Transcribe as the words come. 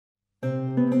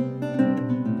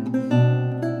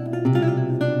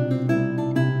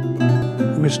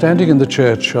We're standing in the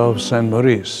church of Saint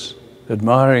Maurice,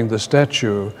 admiring the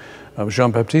statue of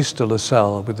Jean-Baptiste de La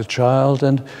Salle with the child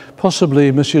and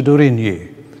possibly Monsieur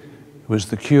d'Origny, who was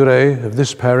the curé of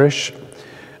this parish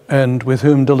and with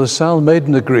whom de La Salle made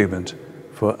an agreement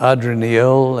for Adrien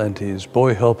and his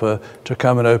boy helper to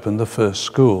come and open the first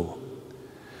school.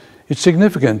 It's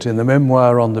significant in the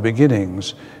memoir on the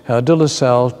beginnings how de La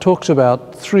Salle talks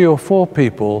about 3 or 4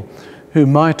 people who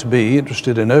might be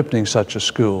interested in opening such a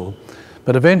school,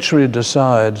 but eventually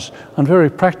decides on very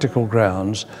practical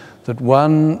grounds that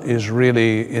one is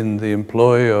really in the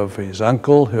employ of his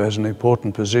uncle, who has an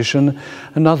important position.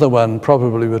 Another one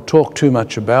probably would talk too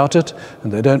much about it,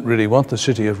 and they don't really want the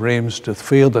city of Reims to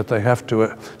feel that they have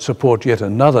to support yet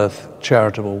another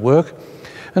charitable work.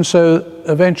 And so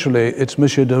eventually it's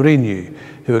Monsieur d'Origny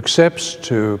who accepts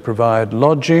to provide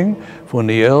lodging for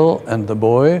Niel and the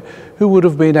boy, who would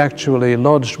have been actually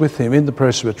lodged with him in the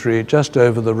presbytery just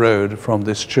over the road from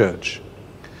this church.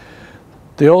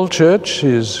 The old church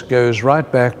goes right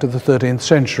back to the 13th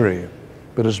century,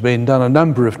 but has been done a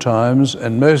number of times,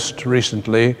 and most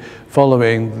recently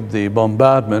following the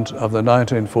bombardment of the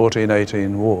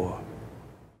 1914-18 war.